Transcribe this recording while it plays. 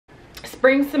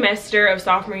Spring semester of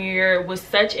sophomore year was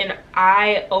such an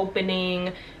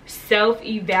eye-opening,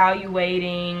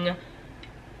 self-evaluating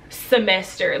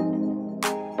semester.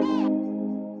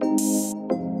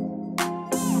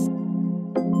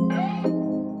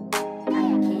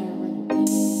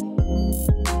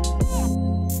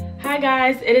 Hi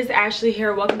guys, it is Ashley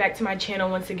here. Welcome back to my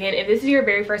channel once again. If this is your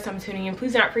very first time tuning in,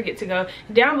 please do not forget to go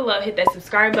down below, hit that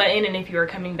subscribe button, and if you are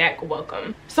coming back,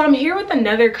 welcome. So I'm here with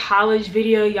another college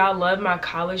video. Y'all love my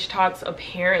college talks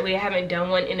apparently. I haven't done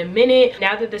one in a minute.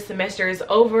 Now that the semester is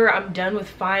over, I'm done with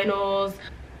finals.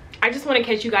 I just want to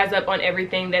catch you guys up on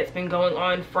everything that's been going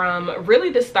on from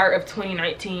really the start of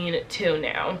 2019 till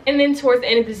now. And then towards the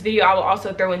end of this video, I will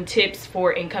also throw in tips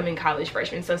for incoming college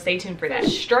freshmen, so stay tuned for that.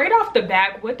 Straight off the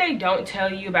bat, what they don't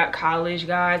tell you about college,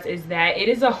 guys, is that it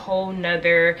is a whole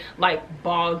nother like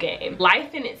ball game.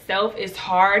 Life in itself is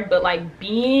hard, but like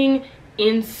being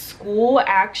in school,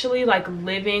 actually like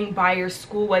living by your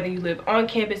school, whether you live on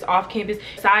campus, off campus,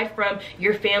 aside from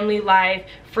your family life,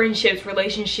 friendships,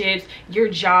 relationships, your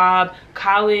job,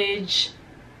 college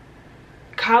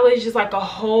is like a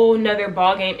whole nother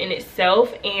ball game in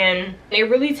itself, and it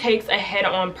really takes a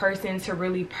head-on person to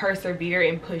really persevere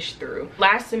and push through.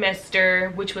 Last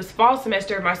semester, which was fall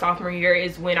semester of my sophomore year,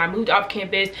 is when I moved off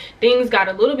campus. Things got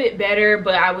a little bit better,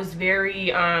 but I was very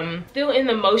still in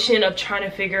the motion of trying to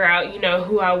figure out, you know,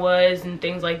 who I was and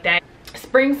things like that.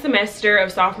 Spring semester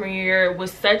of sophomore year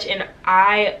was such an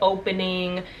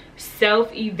eye-opening,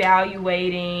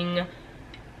 self-evaluating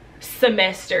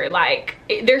semester. Like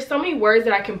there's so many words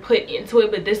that I can put into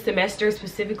it, but this semester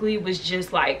specifically was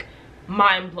just like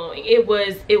mind-blowing. It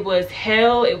was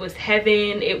hell, it was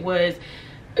heaven, it was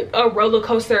a roller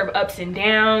coaster of ups and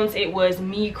downs. It was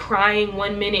me crying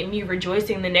one minute, me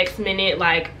rejoicing the next minute.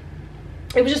 Like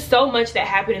it was just so much that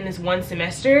happened in this one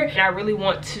semester, and I really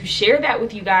want to share that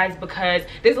with you guys because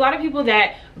there's a lot of people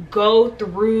that go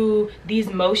through these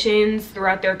motions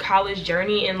throughout their college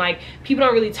journey, and like people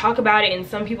don't really talk about it, and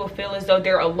some people feel as though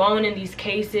they're alone in these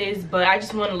cases. But I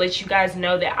just want to let you guys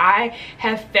know that I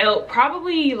have felt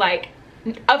probably like,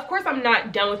 of course I'm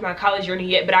not done with my college journey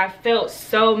yet, but I felt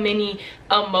so many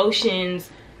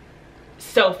emotions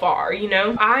so far, you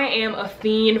know. I am a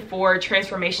fiend for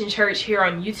Transformation Church here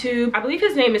on YouTube. I believe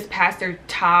his name is Pastor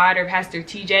Todd or Pastor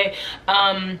TJ,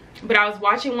 but I was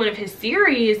watching one of his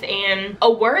series, and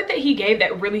a word that he gave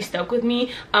that really stuck with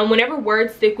me. Whenever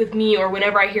words stick with me, or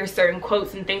whenever I hear certain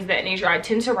quotes and things of that nature, I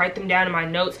tend to write them down in my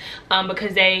notes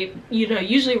because they, you know,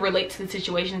 usually relate to the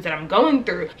situations that I'm going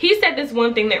through. He said this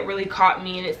one thing that really caught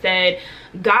me, and it said,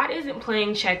 God isn't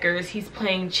playing checkers, he's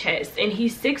playing chess, and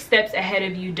he's 6 steps ahead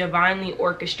of you, divinely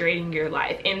orchestrating your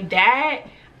life. And that,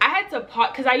 I had to pause,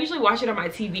 because I usually watch it on my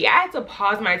TV. I had to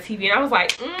pause my TV, and I was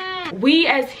like, we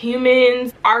as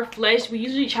humans, our flesh, we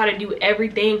usually try to do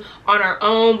everything on our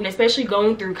own, especially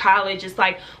going through college. It's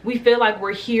like we feel like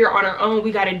we're here on our own.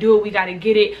 We got to do it, we got to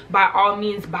get it by all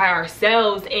means by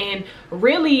ourselves. And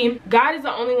really, God is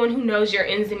the only one who knows your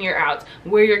ins and your outs,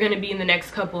 where you're going to be in the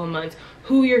next couple of months,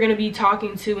 who you're going to be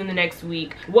talking to in the next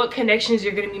week, what connections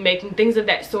you're going to be making, things of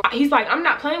that sort. He's like, I'm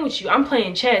not playing with you, I'm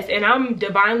playing chess, and I'm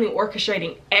divinely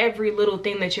orchestrating every little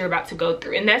thing that you're about to go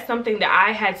through. And that's something that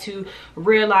I had to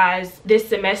realize this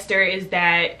semester, is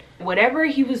that whatever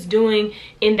he was doing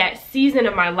in that season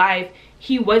of my life,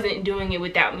 he wasn't doing it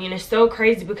without me. And it's so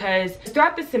crazy because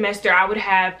throughout the semester I would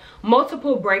have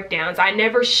multiple breakdowns. I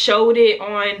never showed it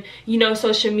on, you know,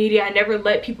 social media. I never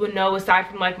let people know, aside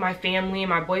from like my family and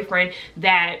my boyfriend,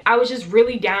 that I was just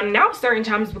really down and out certain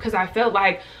times, because I felt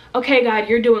like, okay, God,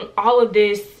 you're doing all of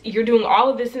this, you're doing all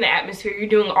of this in the atmosphere, you're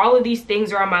doing all of these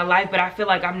things around my life, but I feel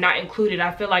like I'm not included. I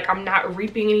feel like I'm not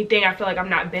reaping anything. I feel like I'm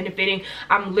not benefiting.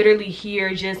 I'm literally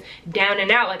here just down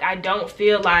and out. Like I don't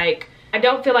feel like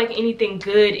anything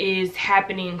good is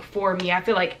happening for me. I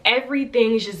feel like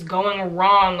everything's just going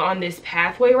wrong on this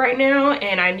pathway right now,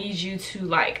 and I need you to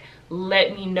like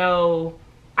let me know.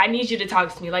 I need you to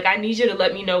talk to me. Like I need you to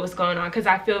let me know what's going on, because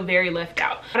I feel very left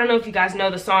out. I don't know if you guys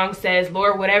know, the song says,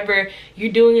 Lord, whatever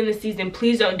you're doing in the season,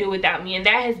 please don't do it without me. And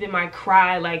that has been my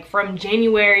cry, like from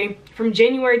January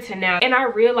to now. And I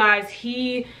realized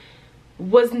he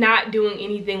was not doing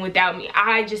anything without me.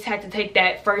 I just had to take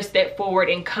that first step forward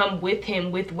and come with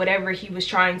him with whatever he was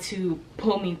trying to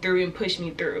pull me through and push me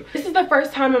through. This is the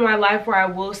first time in my life where I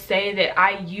will say that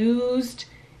I used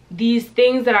these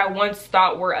things that I once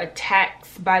thought were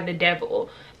attacks by the devil,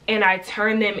 and I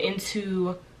turned them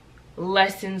into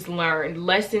lessons learned,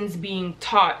 lessons being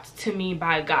taught to me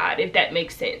by God, if that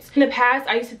makes sense. In the past,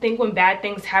 I used to think when bad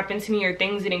things happened to me or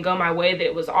things didn't go my way that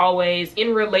it was always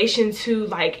in relation to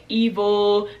like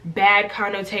evil, bad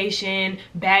connotation,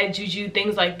 bad juju,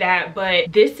 things like that.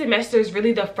 But this semester is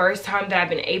really the first time that I've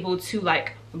been able to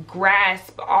like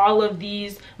grasp all of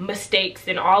these mistakes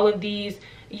and all of these,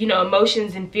 you know,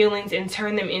 emotions and feelings and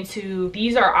turn them into,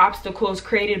 these are obstacles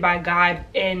created by God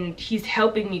and he's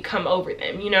helping me come over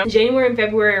them. You know, January and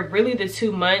February are really the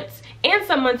 2 months, and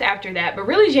some months after that, but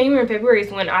really January and February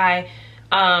is when I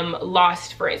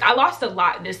lost friends. I lost a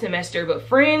lot this semester, but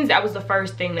friends, that was the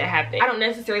first thing that happened. I don't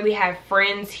necessarily have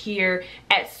friends here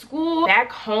at school.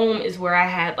 Back home is where I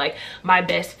had like my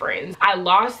best friends. I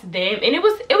lost them, and it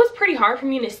was pretty hard for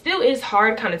me, and it still is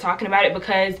hard kind of talking about it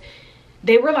because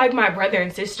they were like my brother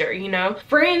and sister, you know.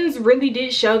 Friends really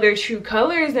did show their true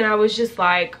colors, and I was just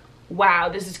like, wow,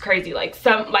 this is crazy. Like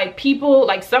people,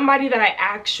 like somebody that I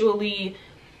actually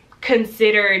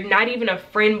considered not even a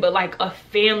friend but like a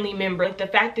family member. Like the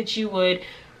fact that you would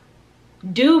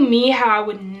do me how I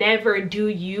would never do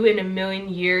you in a million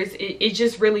years, it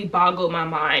just really boggled my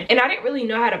mind. And I didn't really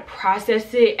know how to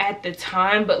process it at the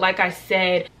time, but like I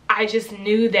said, I just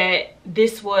knew that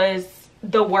this was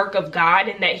the work of God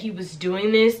and that he was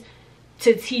doing this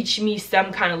to teach me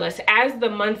some kind of lesson. As the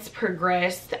months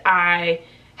progressed, I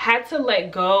had to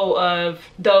let go of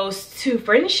those 2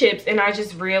 friendships, and I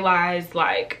just realized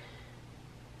like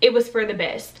it was for the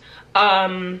best. All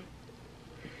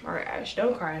right, Ash,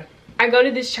 don't cry. I go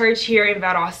to this church here in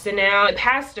Valdosta now. The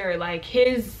pastor, like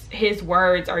his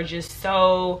words are just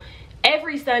so,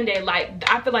 every Sunday, like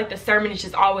I feel like the sermon is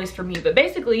just always for me. But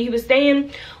basically he was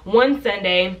saying one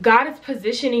Sunday, God is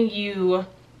positioning you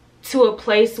to a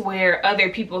place where other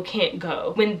people can't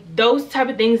go. When those type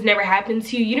of things never happen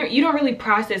to you, you don't really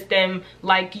process them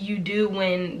like you do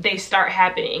when they start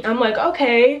happening. I'm like,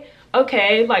 okay,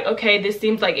 like, okay, this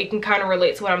seems like it can kind of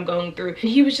relate to what I'm going through. And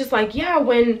he was just like, yeah,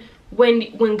 when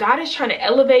God is trying to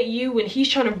elevate you, when he's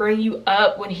trying to bring you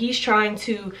up, when he's trying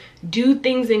to do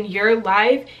things in your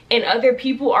life and other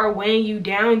people are weighing you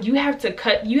down, you have to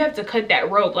cut that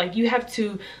rope. Like you have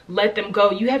to let them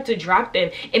go. You have to drop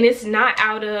them. And it's not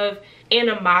out of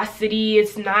animosity,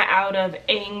 it's not out of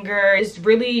anger, it's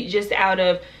really just out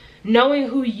of knowing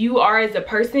who you are as a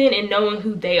person and knowing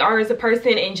who they are as a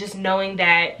person, and just knowing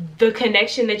that the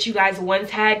connection that you guys once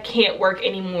had can't work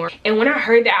anymore. And when I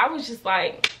heard that, I was just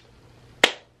like,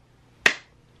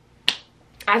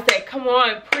 I said, come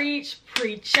on, preach,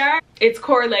 preacher. It's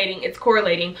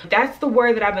correlating. That's the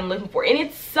word that I've been looking for. And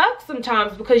it sucks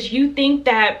sometimes because you think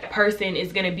that person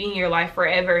is going to be in your life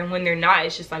forever, and when they're not,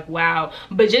 it's just like, wow.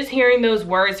 But just hearing those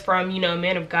words from, you know,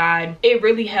 man of God, it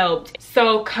really helped.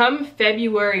 So come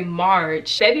February,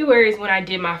 March. February is when I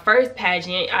did my first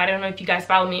pageant. I don't know if you guys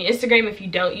follow me on Instagram. If you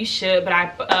don't, you should. But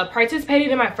I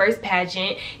participated in my first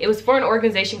pageant. It was for an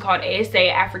organization called ASA,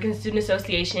 African Student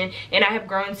Association, and I have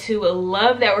grown to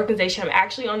love that organization. I'm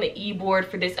actually on the e-board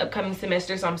for this upcoming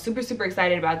semester, so I'm super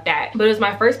excited about that. But it was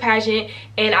my first pageant,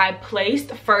 and I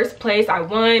placed first place. I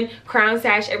won, crown,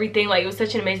 sash, everything. Like, it was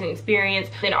such an amazing experience.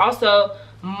 Then also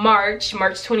March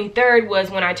 23rd was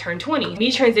when I turned 20.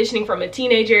 Me transitioning from a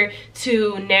teenager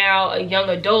to now a young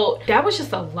adult, that was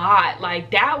just a lot.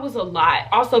 Like, that was a lot.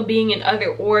 Also being in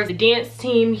other orgs, the dance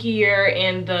team here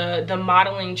and the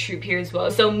modeling troupe here as well.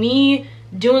 So me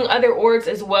doing other orgs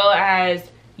as well as,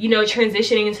 you know,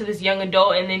 transitioning into this young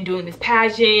adult and then doing this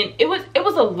pageant, it was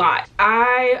a lot.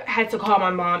 I had to call my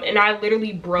mom, and I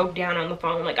literally broke down on the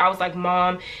phone. Like, I was like,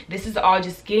 Mom, this is all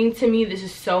just getting to me. This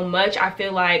is so much. I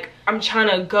feel like I'm trying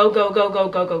to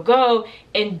go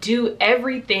and do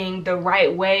everything the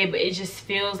right way, but it just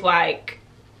feels like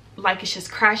it's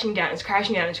just crashing down. It's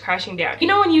crashing down. You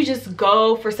know, when you just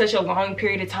go for such a long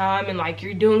period of time and like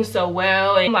you're doing so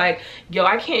well and like, yo,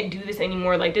 I can't do this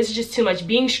anymore. Like, this is just too much.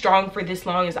 Being strong for this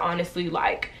long is honestly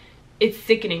like, it's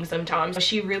sickening sometimes.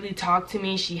 She really talked to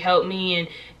me, she helped me, and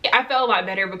I felt a lot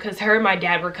better because her and my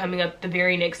dad were coming up the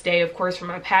very next day, of course, for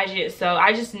my pageant. So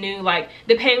I just knew like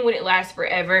the pain wouldn't last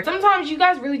forever. Sometimes you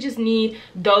guys really just need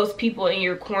those people in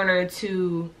your corner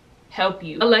to help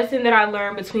you. A lesson that I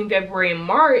learned between February and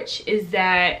March is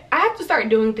that I have to start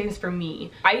doing things for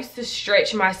me. I used to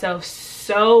stretch myself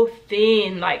so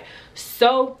thin, like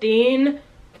so thin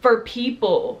for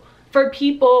people,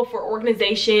 for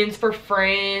organizations, for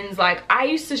friends. Like, I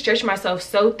used to stretch myself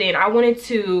so thin. I wanted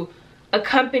to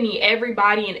accompany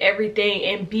everybody and everything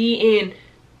and be in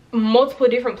multiple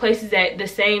different places at the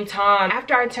same time.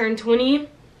 After I turned 20,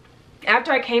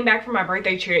 after I came back from my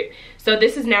birthday trip, so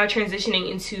this is now transitioning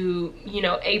into, you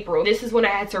know, April. This is when I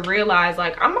had to realize,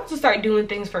 like, I'm about to start doing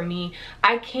things for me.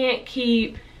 I can't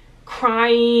keep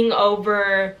crying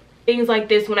over things like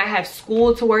this when I have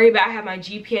school to worry about. I have my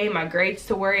GPA, my grades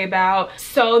to worry about.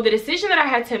 So the decision that I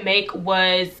had to make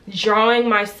was drawing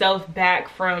myself back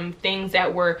from things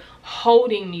that were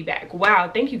holding me back.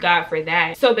 Wow, thank you God for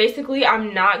that. So basically,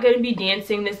 I'm not going to be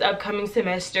dancing this upcoming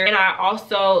semester, and I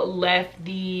also left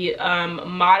the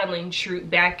modeling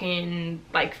troupe back in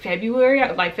like February,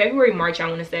 March, I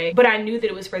want to say. But I knew that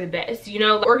it was for the best. You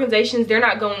know, organizations, they're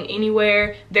not going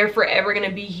anywhere. They're forever going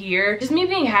to be here. Just me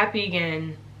being happy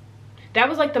again. That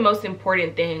was like the most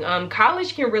important thing.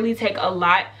 College can really take a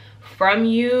lot from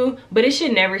you, but it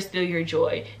should never steal your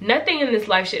joy. Nothing in this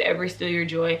life should ever steal your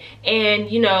joy.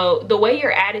 And you know, the way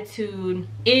your attitude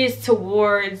is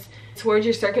towards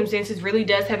your circumstances really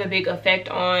does have a big effect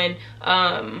on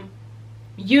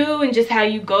you and just how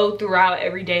you go throughout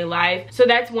everyday life. So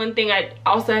that's one thing I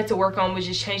also had to work on, was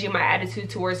just changing my attitude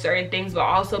towards certain things, but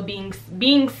also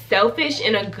being selfish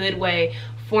in a good way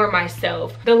for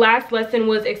myself. The last lesson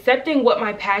was accepting what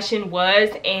my passion was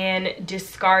and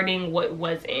discarding what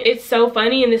wasn't. It's so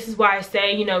funny, and this is why I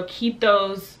say, you know, keep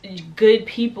those good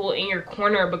people in your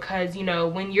corner, because you know,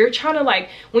 when you're trying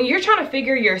to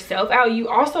figure yourself out, you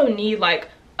also need like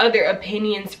other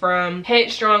opinions from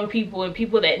headstrong people and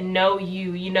people that know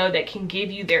you, you know, that can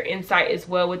give you their insight as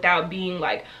well without being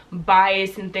like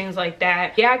biased and things like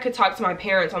that. Yeah, I could talk to my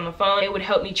parents on the phone. It would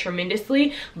help me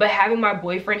tremendously, but having my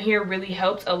boyfriend here really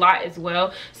helped a lot as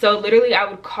well. So literally, I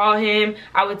would call him,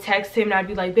 I would text him, and I'd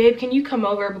be like, babe, can you come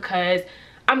over, because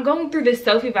I'm going through this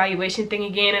self-evaluation thing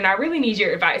again, and I really need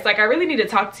your advice. Like, I really need to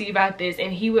talk to you about this.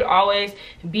 And he would always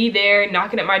be there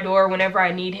knocking at my door whenever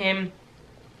I need him.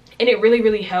 And it really,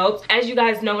 really helps. As you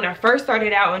guys know, when I first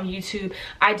started out on YouTube,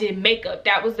 I did makeup.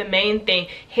 That was the main thing.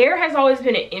 Hair has always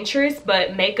been an interest,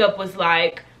 but makeup was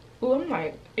like, ooh, I'm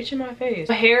like itching my face.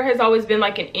 Hair has always been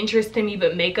like an interest to me,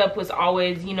 but makeup was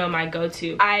always, you know, my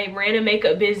go-to. I ran a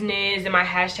makeup business, and my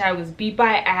hashtag was Beat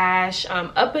by Ash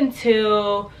up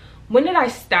until, when did I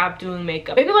stop doing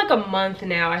makeup? Maybe like a month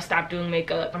now I stopped doing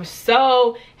makeup. I'm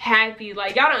so happy.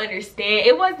 Like, y'all don't understand.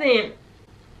 It wasn't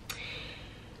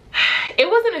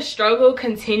a struggle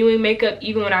continuing makeup,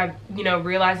 even when I, you know,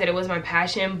 realized that it was my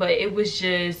passion, but it was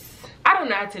just, I don't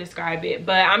know how to describe it,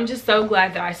 but I'm just so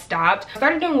glad that I stopped. I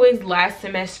started doing wigs last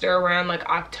semester around like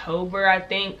October, I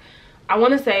think. I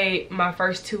want to say my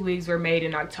first 2 wigs were made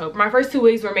in October. My first 2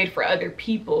 wigs were made for other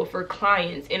people, for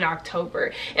clients, in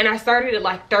October. And I started at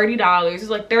like $30. It was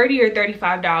like $30 or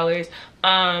 $35.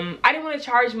 I didn't want to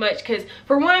charge much because,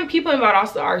 for one, people in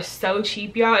Valdosta are so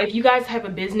cheap, y'all. If you guys have a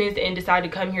business and decide to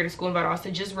come here to school in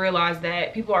Valdosta, just realize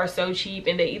that people are so cheap,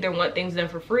 and they either want things done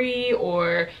for free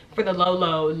or for the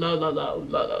low.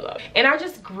 And I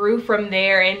just grew from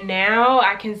there, and now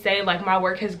I can say like my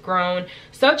work has grown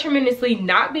so tremendously.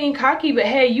 Not being cocky, but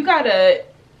hey, you gotta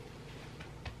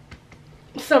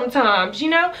sometimes, you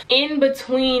know. In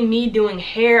between me doing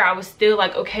hair, I was still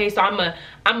like, okay, so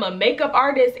I'm a makeup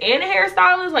artist and a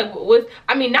hairstylist. Like,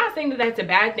 I mean, not saying that that's a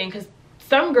bad thing, because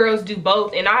some girls do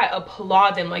both, and I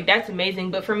applaud them. Like, that's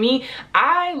amazing. But for me,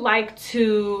 I like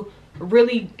to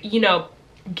really, you know,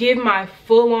 give my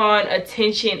full-on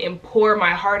attention and pour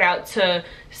my heart out to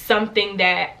something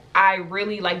that I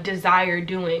really like desire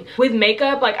doing. With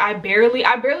makeup, like I barely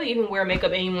even wear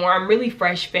makeup anymore. I'm really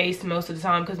fresh faced most of the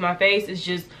time, because my face is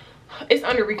just, it's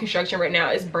under reconstruction right now.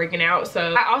 It's breaking out.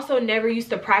 So I also never used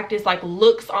to practice like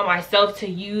looks on myself to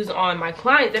use on my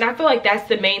clients, and I feel like that's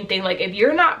the main thing. Like, if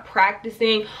you're not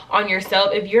practicing on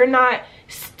yourself, if you're not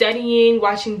studying,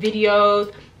 watching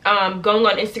videos, going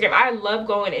on Instagram. I love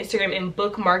going on Instagram and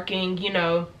bookmarking, you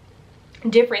know,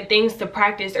 different things to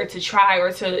practice or to try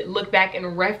or to look back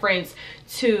and reference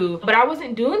to. But I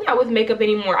wasn't doing that with makeup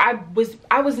anymore. I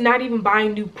was not even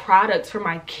buying new products for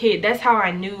my kid. That's how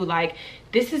I knew, like,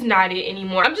 this is not it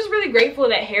anymore. I'm just really grateful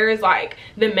that hair is like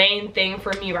the main thing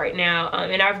for me right now,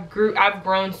 and I've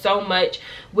grown so much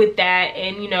with that.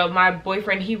 And you know, my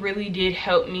boyfriend, he really did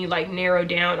help me like narrow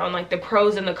down on like the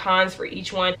pros and the cons for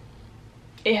each one.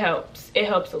 It helps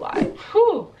a lot.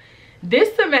 Whew.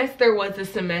 This semester was a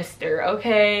semester,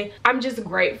 okay? I'm just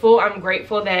grateful. I'm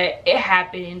grateful that it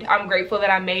happened. I'm grateful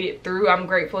that I made it through. I'm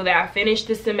grateful that I finished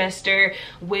the semester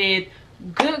with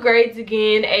good grades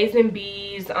again, A's and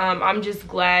B's. I'm just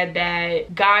glad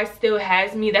that God still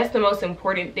has me. That's the most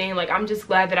important thing. Like, I'm just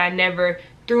glad that I never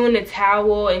threw in the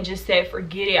towel and just said,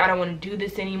 forget it, I don't want to do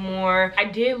this anymore. I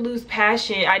did lose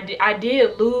passion. I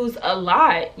did lose a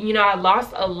lot. You know, I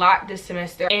lost a lot this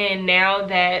semester, and now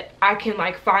that I can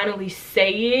like finally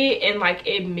say it and like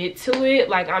admit to it,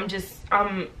 like I'm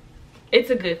It's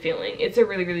a good feeling. It's a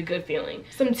really, really good feeling.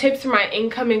 Some tips for my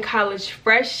incoming college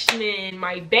freshmen,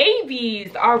 my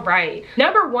babies. All right.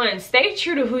 Number one, stay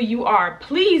true to who you are.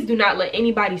 Please do not let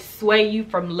anybody sway you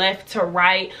from left to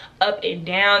right, up and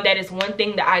down. That is one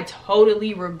thing that I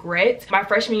totally regret. My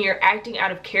freshman year, acting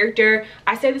out of character.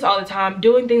 I say this all the time,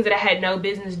 doing things that I had no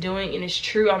business doing, and it's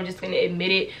true. I'm just going to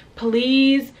admit it.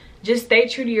 Please just stay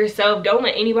true to yourself. Don't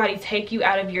let anybody take you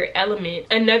out of your element.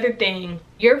 Another thing,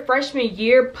 your freshman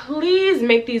year, please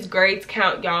make these grades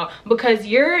count, y'all, because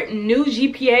your new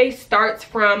GPA starts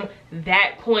from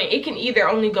that point. It can either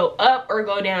only go up or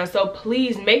go down. So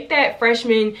please make that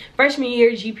freshman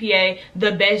year GPA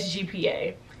the best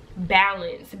GPA.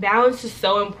 Balance is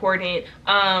so important.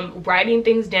 Writing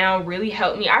things down really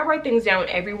helped me. I write things down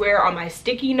everywhere, on my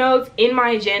sticky notes, in my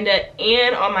agenda,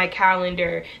 and on my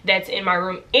calendar that's in my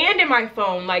room, and in my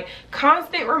phone. Like,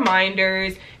 constant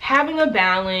reminders. Having a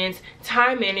balance,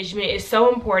 time management is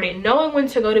so important. Knowing when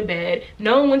to go to bed,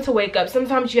 knowing when to wake up.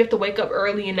 Sometimes you have to wake up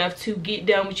early enough to get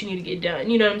done what you need to get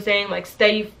done. You know what I'm saying? Like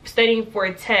studying for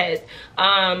a test,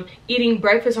 eating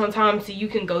breakfast on time so you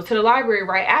can go to the library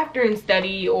right after and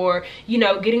study, or, you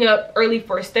know, getting up early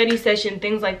for a study session,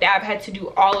 things like that. I've had to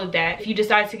do all of that. If you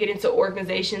decide to get into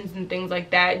organizations and things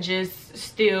like that, just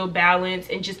still balance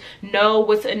and just know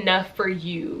what's enough for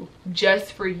you,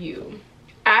 just for you.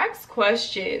 Ask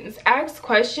questions,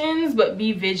 but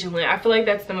be vigilant. I feel like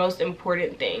that's the most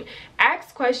important thing.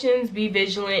 Ask questions, be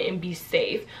vigilant, and be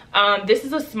safe. This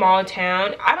is a small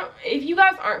town. If you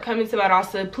guys aren't coming to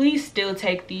Valdosta, please still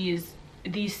take these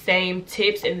same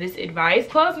tips and this advice.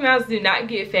 Closed mouths do not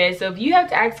get fed. So if you have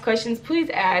to ask questions, please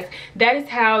ask. That is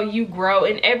how you grow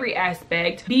in every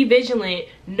aspect. Be vigilant.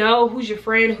 Know who's your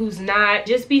friend, who's not.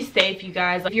 Just be safe, you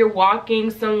guys. If you're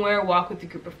walking somewhere, walk with a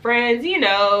group of friends. You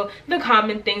know, the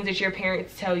common things that your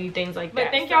parents tell you, things like that.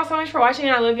 But thank y'all so much for watching.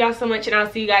 I love y'all so much, and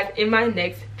I'll see you guys in my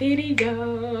next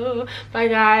video. Bye,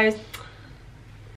 guys.